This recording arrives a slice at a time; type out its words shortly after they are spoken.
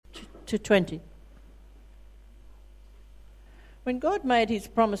to 20. When God made his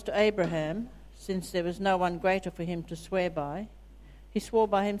promise to Abraham, since there was no one greater for him to swear by, he swore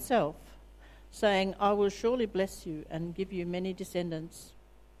by himself, saying, I will surely bless you and give you many descendants.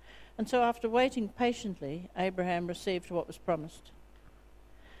 And so after waiting patiently, Abraham received what was promised.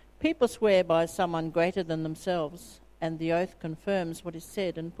 People swear by someone greater than themselves, and the oath confirms what is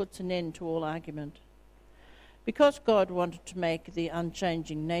said and puts an end to all argument. Because God wanted to make the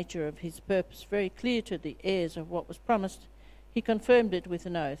unchanging nature of his purpose very clear to the heirs of what was promised, he confirmed it with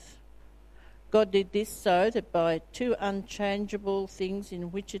an oath. God did this so that by two unchangeable things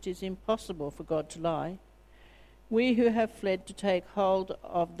in which it is impossible for God to lie, we who have fled to take hold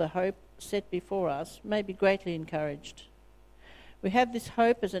of the hope set before us may be greatly encouraged. We have this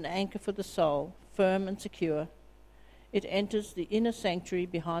hope as an anchor for the soul, firm and secure. It enters the inner sanctuary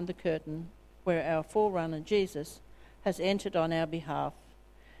behind the curtain, where our forerunner Jesus has entered on our behalf.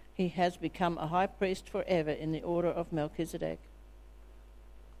 He has become a high priest forever in the order of Melchizedek.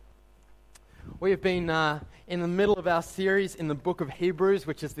 We have been in the middle of our series in the book of Hebrews,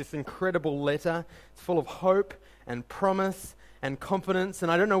 which is this incredible letter. It's full of hope and promise and confidence.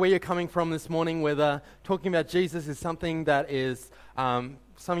 And I don't know where you're coming from this morning, whether talking about Jesus is something that is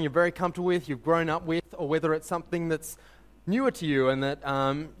something you're very comfortable with, you've grown up with, or whether it's something that's newer to you and that,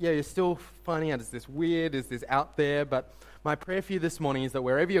 you're still finding out, is this weird, is this out there? But my prayer for you this morning is that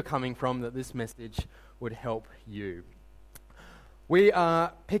wherever you're coming from, that this message would help you. We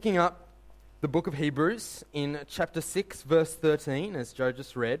are picking up the book of Hebrews in chapter 6, verse 13, as Joe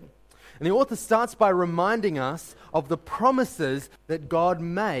just read. And the author starts by reminding us of the promises that God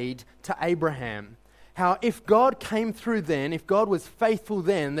made to Abraham. How if God came through then, if God was faithful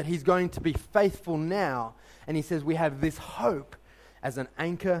then, that he's going to be faithful now. And he says we have this hope as an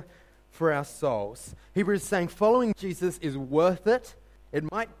anchor for our souls. Hebrews is saying following Jesus is worth it. It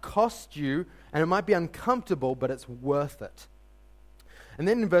might cost you and it might be uncomfortable, but it's worth it. And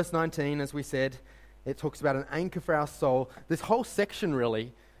then in verse 19, as we said, it talks about an anchor for our soul. This whole section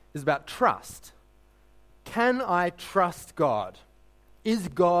really is about trust. Can I trust God? Is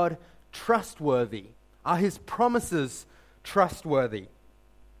God trustworthy? Are his promises trustworthy?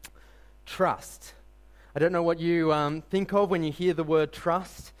 Trust. I don't know what you think of when you hear the word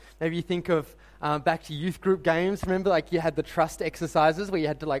trust. Maybe you think of back to youth group games. Remember, like you had the trust exercises where you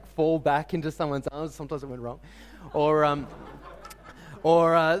had to like fall back into someone's arms. Sometimes it went wrong. Or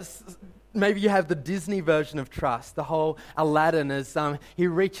maybe you have the Disney version of trust, the whole Aladdin as he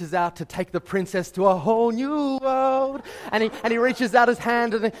reaches out to take the princess to a whole new world. And he reaches out his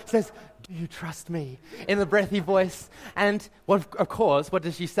hand and says, do you trust me? In the breathy voice. And of course, what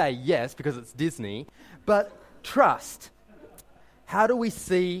does she say? Yes, because it's Disney. But trust. How do we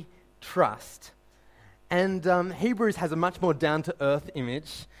see trust? And Hebrews has a much more down-to-earth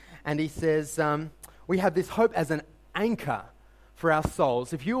image. And he says, we have this hope as an anchor for our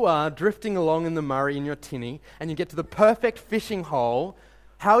souls. If you are drifting along in the Murray in your tinny and you get to the perfect fishing hole,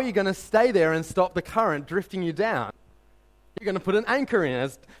 how are you going to stay there and stop the current drifting you down? You're going to put an anchor in,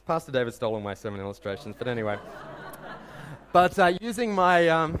 as Pastor David stole all my sermon illustrations, but anyway. But using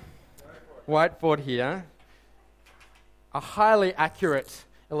my whiteboard here, a highly accurate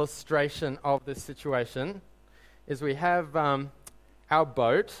illustration of this situation is we have our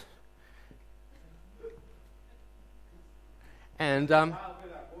boat. And,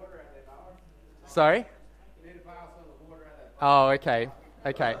 sorry? Oh, okay.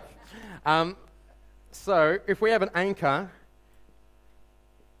 So, if we have an anchor,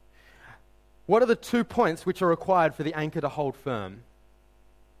 what are the 2 points which are required for the anchor to hold firm?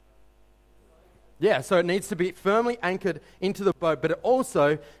 Yeah, so it needs to be firmly anchored into the boat, but it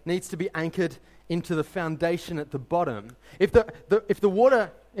also needs to be anchored into the foundation at the bottom. If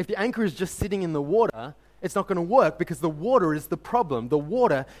the anchor is just sitting in the water, it's not going to work because the water is the problem. The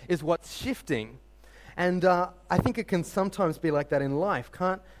water is what's shifting. And I think it can sometimes be like that in life,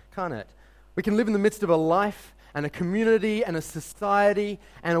 can't it? We can live in the midst of a life and a community and a society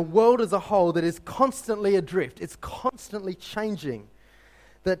and a world as a whole that is constantly adrift. It's constantly changing.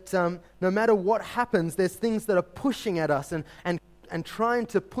 That no matter what happens, there's things that are pushing at us and trying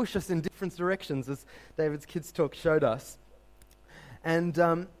to push us in different directions, as David's Kids Talk showed us. And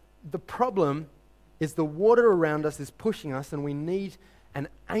the problem is the water around us is pushing us, and we need an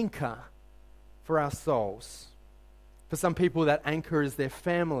anchor for our souls. For some people, that anchor is their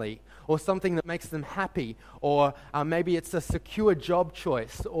family, or something that makes them happy, or maybe it's a secure job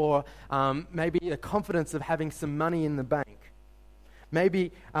choice, or maybe the confidence of having some money in the bank.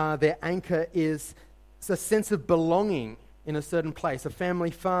 Maybe their anchor is a sense of belonging in a certain place, a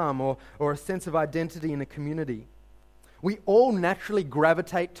family farm, or a sense of identity in a community. We all naturally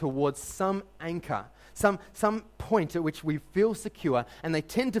gravitate towards some anchor, some point at which we feel secure, and they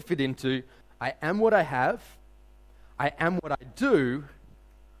tend to fit into, I am what I have, I am what I do,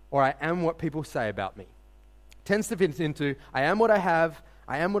 or I am what people say about me. Tends to fit into, I am what I have,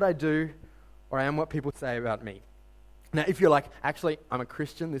 I am what I do, or I am what people say about me. Now, if you're like, actually, I'm a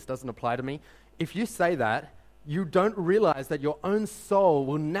Christian, this doesn't apply to me, if you say that, you don't realize that your own soul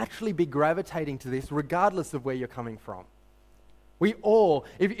will naturally be gravitating to this regardless of where you're coming from. We all,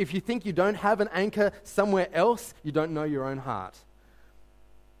 if you think you don't have an anchor somewhere else, you don't know your own heart.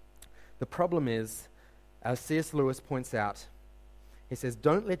 The problem is, as C.S. Lewis points out, he says,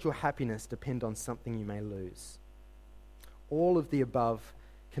 don't let your happiness depend on something you may lose. All of the above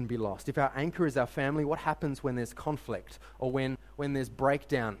can be lost. If our anchor is our family, what happens when there's conflict or when there's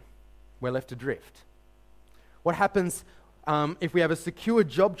breakdown? We're left adrift. What happens if we have a secure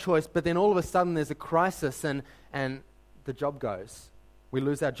job choice, but then all of a sudden there's a crisis and the job goes? We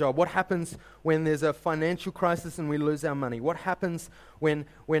lose our job. What happens when there's a financial crisis and we lose our money? What happens when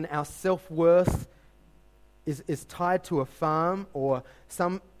our self-worth is tied to a farm or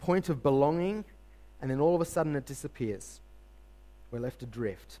some point of belonging, and then all of a sudden it disappears? We're left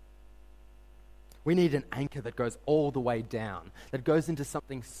adrift. We need an anchor that goes all the way down, that goes into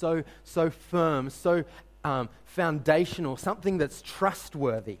something so firm, so foundational, something that's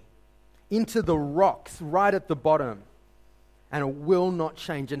trustworthy, into the rocks right at the bottom, and it will not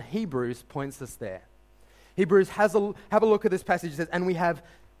change. And Hebrews points us there. Hebrews have a look at this passage. It says, and we have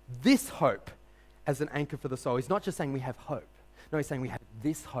this hope as an anchor for the soul. He's not just saying we have hope. No, he's saying we have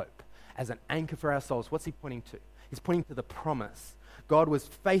this hope as an anchor for our souls. What's he pointing to? He's pointing to the promise. God was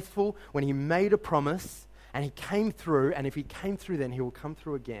faithful when he made a promise, and he came through, and if he came through then, he will come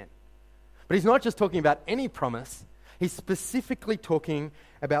through again. But he's not just talking about any promise. He's specifically talking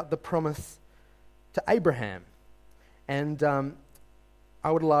about the promise to Abraham. And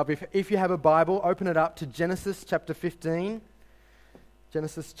I would love, if you have a Bible, open it up to Genesis chapter 15.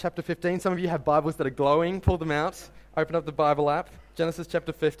 Genesis chapter 15. Some of you have Bibles that are glowing. Pull them out. Open up the Bible app. Genesis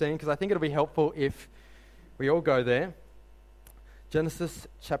chapter 15, because I think it'll be helpful if we all go there. Genesis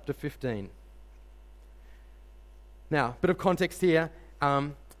chapter 15. Now, a bit of context here.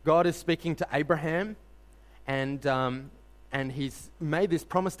 God is speaking to Abraham, and he's made this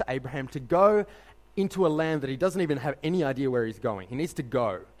promise to Abraham to go into a land that he doesn't even have any idea where he's going. He needs to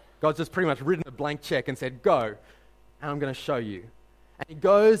go. God's just pretty much written a blank check and said, go, and I'm going to show you. And he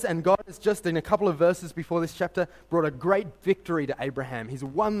goes, and God has just, in a couple of verses before this chapter, brought a great victory to Abraham. He's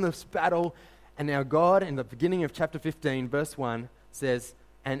won this battle, and now God, in the beginning of chapter 15, verse 1, says,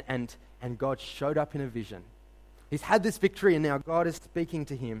 and God showed up in a vision. He's had this victory, and now God is speaking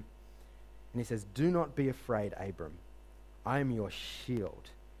to him. And he says, do not be afraid, Abram. I am your shield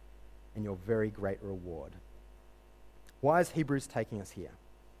and your very great reward. Why is Hebrews taking us here?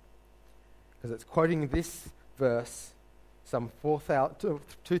 Because it's quoting this verse some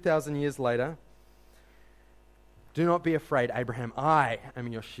 2,000 years later. Do not be afraid, Abraham. I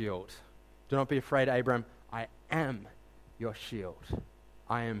am your shield. Do not be afraid, Abram. I am your shield.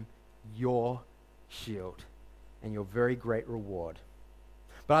 I am your shield and your very great reward.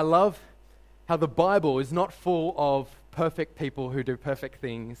 But I love how the Bible is not full of perfect people who do perfect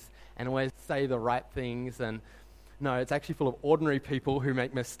things and always say the right things. And no, it's actually full of ordinary people who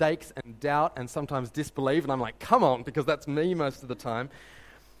make mistakes and doubt and sometimes disbelieve. And I'm like, come on, because that's me most of the time.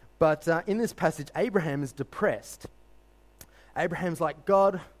 But in this passage, Abraham is depressed. Abraham's like,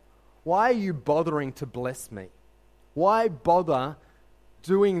 God, why are you bothering to bless me? Why bother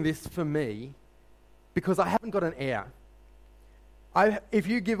doing this for me? Because I haven't got an heir. If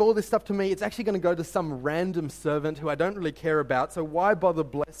you give all this stuff to me, it's actually going to go to some random servant who I don't really care about. So why bother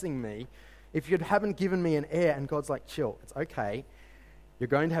blessing me if you haven't given me an heir? And God's like, chill, it's okay. You're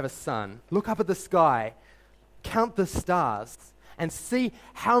going to have a son. Look up at the sky, count the stars, and see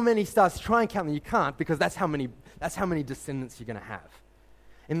how many stars. Try and count them. You can't, because that's how many descendants you're going to have.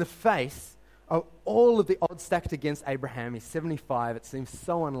 In the face of all of the odds stacked against Abraham, he's 75. It seems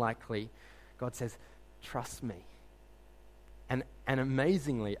so unlikely. God says, trust me. And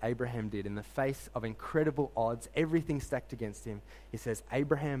amazingly, Abraham did. In the face of incredible odds, everything stacked against him, he says,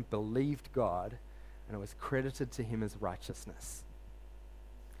 Abraham believed God, and it was credited to him as righteousness.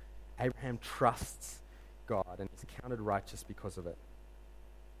 Abraham trusts God, and is counted righteous because of it.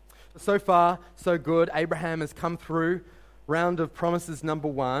 So far, so good. Abraham has come through round of promises number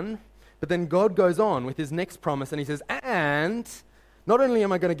 1, but then God goes on with his next promise, and he says, and not only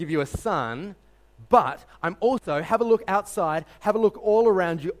am I going to give you a son, but I'm also, have a look outside, have a look all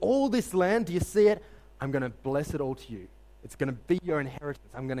around you, all this land, do you see it? I'm going to bless it all to you. It's going to be your inheritance.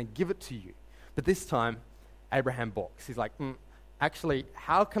 I'm going to give it to you. But this time, Abraham balks. He's like, actually,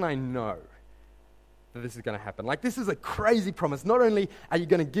 how can I know that this is going to happen? Like, this is a crazy promise. Not only are you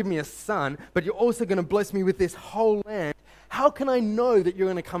going to give me a son, but you're also going to bless me with this whole land. How can I know that you're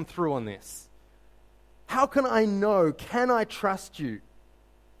going to come through on this? How can I know? Can I trust you?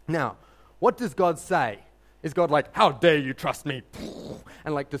 Now, what does God say? Is God like, how dare you trust me?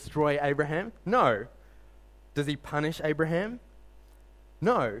 And like destroy Abraham? No. Does he punish Abraham?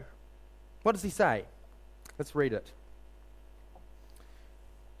 No. What does he say? Let's read it.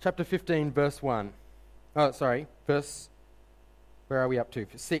 Chapter 15, verse 1. Where are we up to?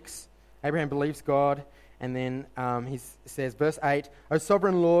 6. Abraham believes God, and then he says, verse 8, O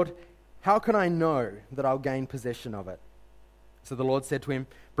sovereign Lord, how can I know that I'll gain possession of it? So the Lord said to him,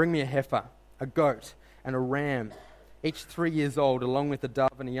 bring me a heifer, a goat, and a ram, each 3 years old, along with a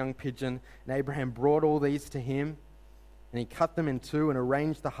dove and a young pigeon. And Abraham brought all these to him, and he cut them in two and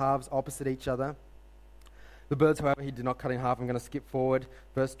arranged the halves opposite each other. The birds, however, he did not cut in half. I'm going to skip forward.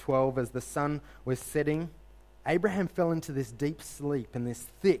 Verse 12, as the sun was setting, Abraham fell into this deep sleep, and this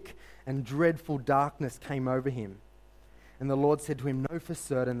thick and dreadful darkness came over him. And the Lord said to him, know for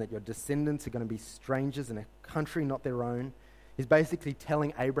certain that your descendants are going to be strangers in a country not their own. He's basically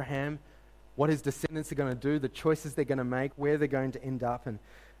telling Abraham what his descendants are going to do, the choices they're going to make, where they're going to end up. And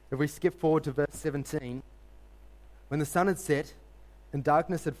if we skip forward to verse 17, when the sun had set and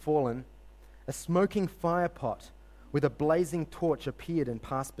darkness had fallen, a smoking fire pot with a blazing torch appeared and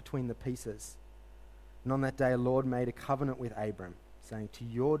passed between the pieces. And on that day, the Lord made a covenant with Abram, saying, to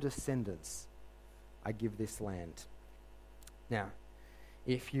your descendants I give this land. Now,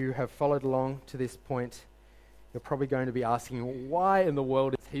 if you have followed along to this point, you're probably going to be asking, why in the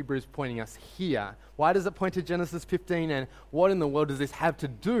world is Hebrews pointing us here? Why does it point to Genesis 15, and what in the world does this have to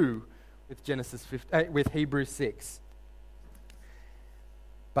do with with Hebrews 6?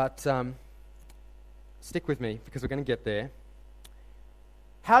 But stick with me, because we're going to get there.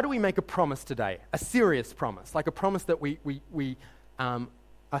 How do we make a promise today? A serious promise, like a promise that we are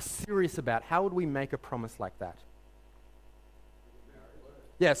serious about. How would we make a promise like that?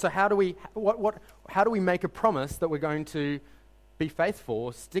 Yeah, so how do we make a promise that we're going to be faithful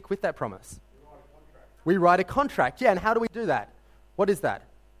or stick with that promise? We write a contract. Yeah, and how do we do that? What is that?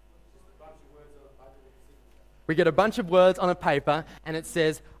 We get a bunch of words on a paper, and it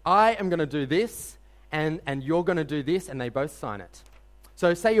says, I am going to do this, and you're going to do this, and they both sign it.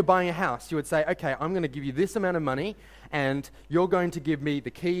 So say you're buying a house, you would say, okay, I'm going to give you this amount of money, and you're going to give me the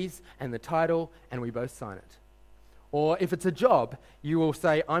keys and the title, and we both sign it. Or if it's a job, you will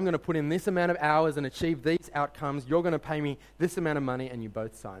say, I'm going to put in this amount of hours and achieve these outcomes. You're going to pay me this amount of money, and you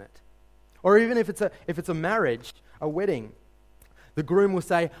both sign it. Or even if it's a marriage, a wedding, the groom will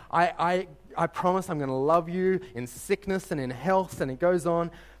say, I promise I'm going to love you in sickness and in health, and it goes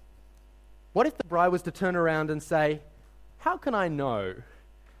on. What if the bride was to turn around and say, how can I know?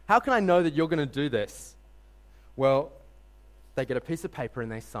 How can I know that you're going to do this? Well, they get a piece of paper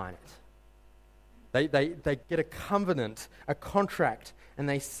and they sign it. They get a covenant, a contract, and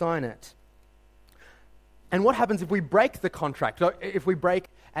they sign it. And what happens if we break the contract? If we break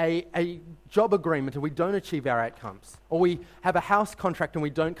a job agreement and we don't achieve our outcomes? Or we have a house contract and we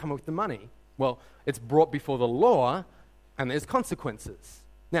don't come up with the money? Well, it's brought before the law and there's consequences.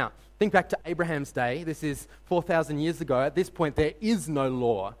 Now, think back to Abraham's day. This is 4,000 years ago. At this point, there is no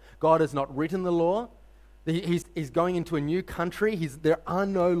law. God has not written the law. He's going into a new country. There are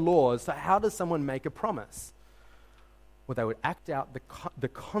no laws. So how does someone make a promise? Well, they would act out the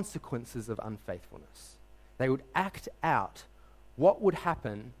consequences of unfaithfulness. They would act out what would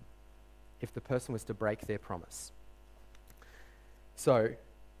happen if the person was to break their promise. So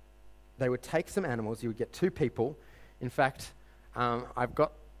they would take some animals. You would get two people. In fact, I've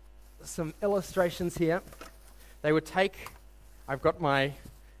got some illustrations here. They would take, I've got my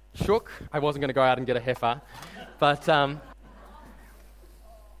chook. I wasn't going to go out and get a heifer, but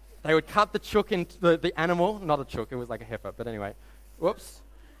they would cut the chook into the animal, not a chook, it was like a heifer, but anyway, whoops.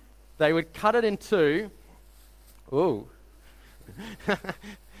 They would cut it in two. Ooh.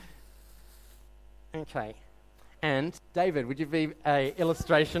 Okay. And David, would you be an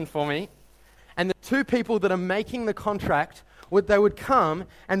illustration for me? And the two people that are making the contract, they would come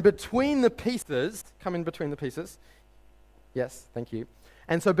and between the pieces, come in between the pieces. Yes, thank you.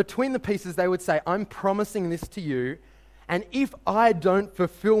 And so between the pieces, they would say, I'm promising this to you, and if I don't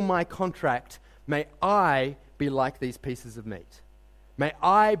fulfill my contract, may I be like these pieces of meat. May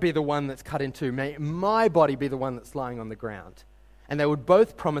I be the one that's cut in two. May my body be the one that's lying on the ground. And they would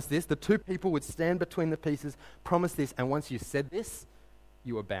both promise this. The two people would stand between the pieces, promise this, and once you said this,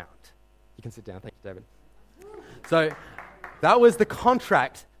 you were bound. You can sit down. Thank you, David. So that was the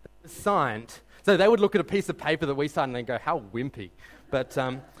contract that was signed. So they would look at a piece of paper that we signed and they go, how wimpy. But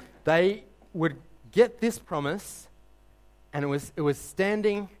they would get this promise, and it was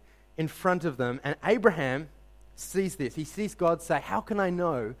standing in front of them. And Abraham sees this. He sees God say, how can I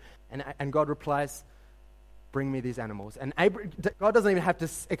know? And God replies, bring me these animals. And God doesn't even have to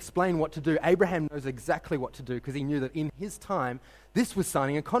explain what to do. Abraham knows exactly what to do because he knew that in his time, this was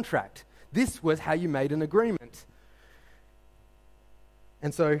signing a contract. This was how you made an agreement.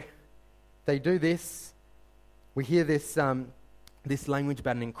 And so they do this. We hear this language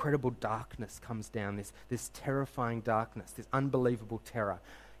about an incredible darkness comes down, this terrifying darkness, this unbelievable terror.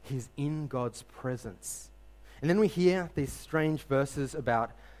 He's in God's presence. And then we hear these strange verses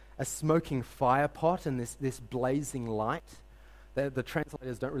about a smoking fire pot and this blazing light. The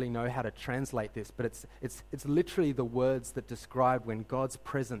translators don't really know how to translate this, but it's literally the words that described when God's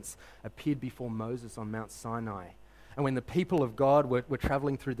presence appeared before Moses on Mount Sinai. And when the people of God were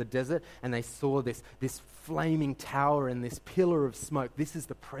traveling through the desert and they saw this flaming tower and this pillar of smoke, this is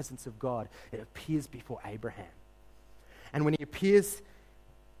the presence of God. It appears before Abraham. And when he appears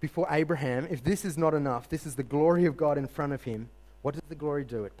before Abraham, if this is not enough, this is the glory of God in front of him, what does the glory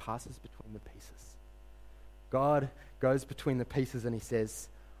do? It passes between the pieces. God goes between the pieces and he says,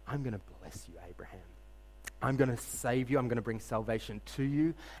 I'm going to bless you, Abraham. I'm going to save you. I'm going to bring salvation to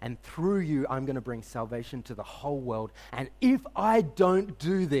you. And through you, I'm going to bring salvation to the whole world. And if I don't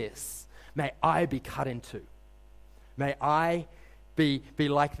do this, may I be cut in two. May I be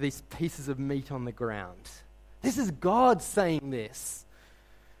like these pieces of meat on the ground. This is God saying this.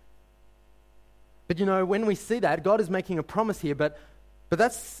 But when we see that, God is making a promise here, but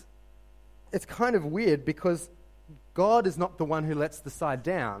it's kind of weird because God is not the one who lets the side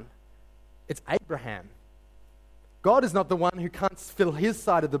down. It's Abraham. God is not the one who can't fill his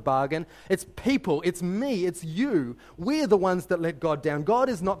side of the bargain. It's people, it's me, it's you. We're the ones that let God down. God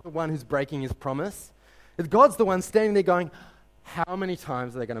is not the one who's breaking his promise. God's the one standing there going, how many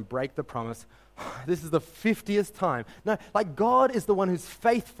times are they going to break the promise? This is the 50th time. No, God is the one who's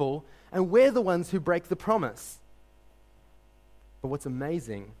faithful, and we're the ones who break the promise. But what's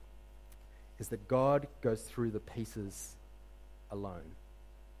amazing is that God goes through the pieces alone.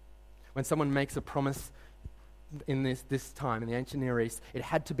 When someone makes a promise in this time, in the ancient Near East, it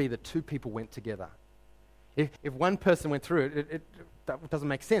had to be that two people went together. If one person went through it, that doesn't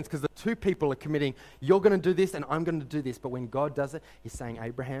make sense because the two people are committing, you're going to do this and I'm going to do this. But when God does it, he's saying,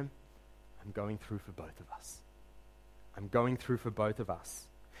 Abraham, I'm going through for both of us. I'm going through for both of us.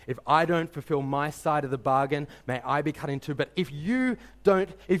 If I don't fulfill my side of the bargain, may I be cut in two. But if you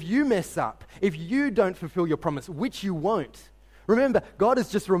mess up, if you don't fulfill your promise, which you won't, remember, God has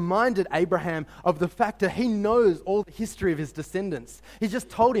just reminded Abraham of the fact that he knows all the history of his descendants. He's just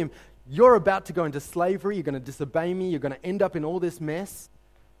told him, you're about to go into slavery, you're going to disobey me, you're going to end up in all this mess.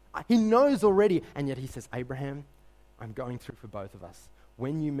 He knows already, and yet he says, Abraham, I'm going through for both of us.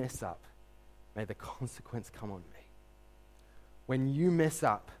 When you mess up, may the consequence come on me. When you mess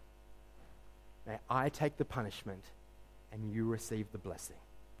up, may I take the punishment and you receive the blessing.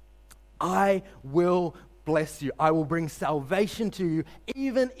 I will bless you. I will bring salvation to you,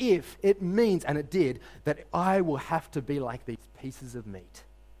 even if it means, and it did, that I will have to be like these pieces of meat.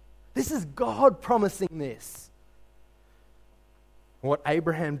 This is God promising this. What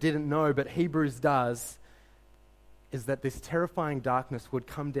Abraham didn't know, but Hebrews does, is that this terrifying darkness would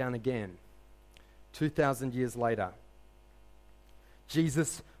come down again 2,000 years later.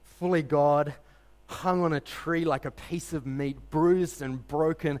 Jesus, fully God, hung on a tree like a piece of meat, bruised and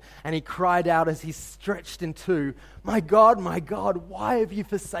broken, and he cried out as he stretched in two, my God, why have you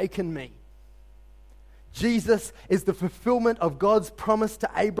forsaken me? Jesus is the fulfillment of God's promise to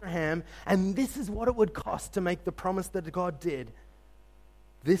Abraham, and this is what it would cost to make the promise that God did.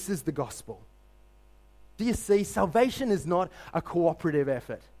 This is the gospel. Do you see? Salvation is not a cooperative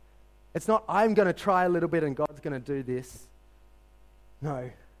effort. It's not, I'm going to try a little bit and God's going to do this.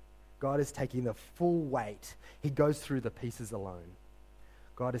 No, God is taking the full weight. He goes through the pieces alone.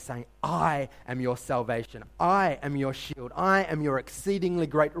 God is saying, I am your salvation. I am your shield. I am your exceedingly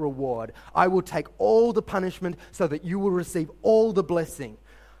great reward. I will take all the punishment so that you will receive all the blessing.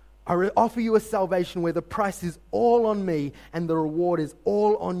 I offer you a salvation where the price is all on me and the reward is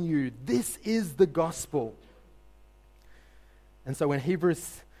all on you. This is the gospel. And so when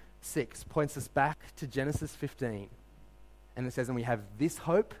Hebrews 6 points us back to Genesis 15, and it says, and we have this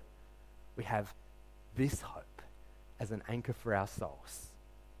hope as an anchor for our souls.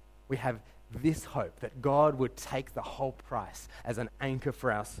 We have this hope that God would take the whole price as an anchor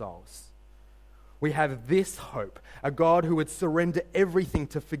for our souls. We have this hope, a God who would surrender everything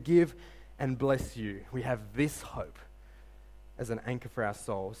to forgive and bless you. We have this hope as an anchor for our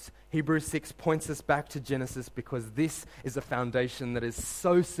souls. Hebrews 6 points us back to Genesis because this is a foundation that is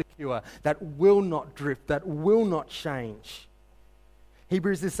so secure, that will not drift, that will not change.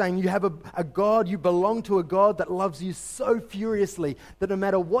 Hebrews is saying you have a God, you belong to a God that loves you so furiously that no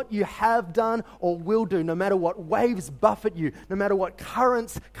matter what you have done or will do, no matter what waves buffet you, no matter what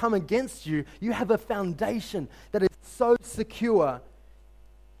currents come against you, you have a foundation that is so secure.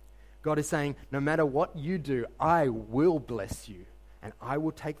 God is saying, no matter what you do, I will bless you, and I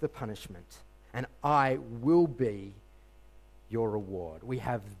will take the punishment, and I will be your reward. We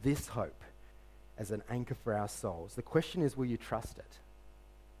have this hope as an anchor for our souls. The question is, will you trust it?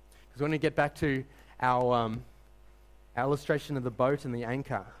 Because when we get back to our illustration of the boat and the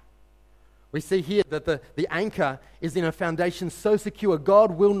anchor, we see here that the anchor is in a foundation so secure,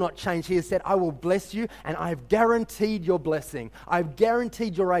 God will not change. He has said, I will bless you, and I have guaranteed your blessing. I've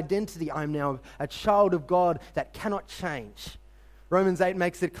guaranteed your identity. I'm now a child of God that cannot change. Romans 8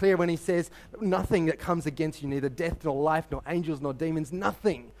 makes it clear when he says, nothing that comes against you, neither death nor life, nor angels nor demons,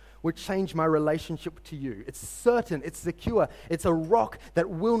 nothing would change my relationship to you. It's certain, it's secure, it's a rock that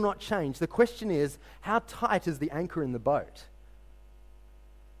will not change. The question is, how tight is the anchor in the boat?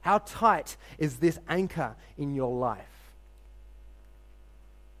 How tight is this anchor in your life?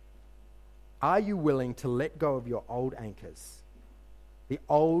 Are you willing to let go of your old anchors? The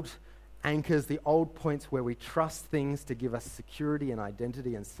old anchors, the old points where we trust things to give us security and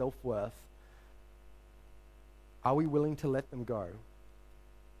identity and self-worth. Are we willing to let them go?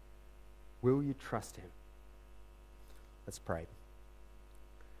 Will you trust him? Let's pray.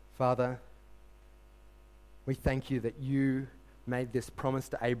 Father, we thank you that you made this promise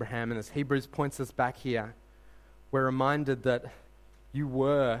to Abraham, and as Hebrews points us back here, we're reminded that you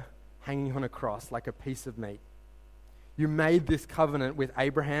were hanging on a cross like a piece of meat. You made this covenant with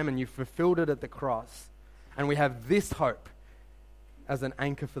Abraham and you fulfilled it at the cross, and we have this hope as an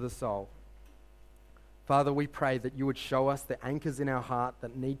anchor for the soul. Father, we pray that you would show us the anchors in our heart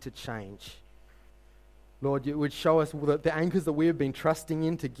that need to change. Lord, you would show us the anchors that we have been trusting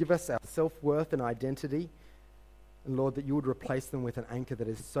in to give us our self-worth and identity. And Lord, that you would replace them with an anchor that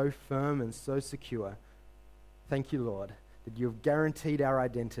is so firm and so secure. Thank you, Lord, that you have guaranteed our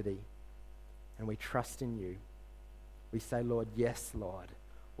identity, and we trust in you. We say, Lord, yes, Lord,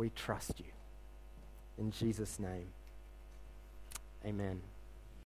 we trust you. In Jesus' name, amen.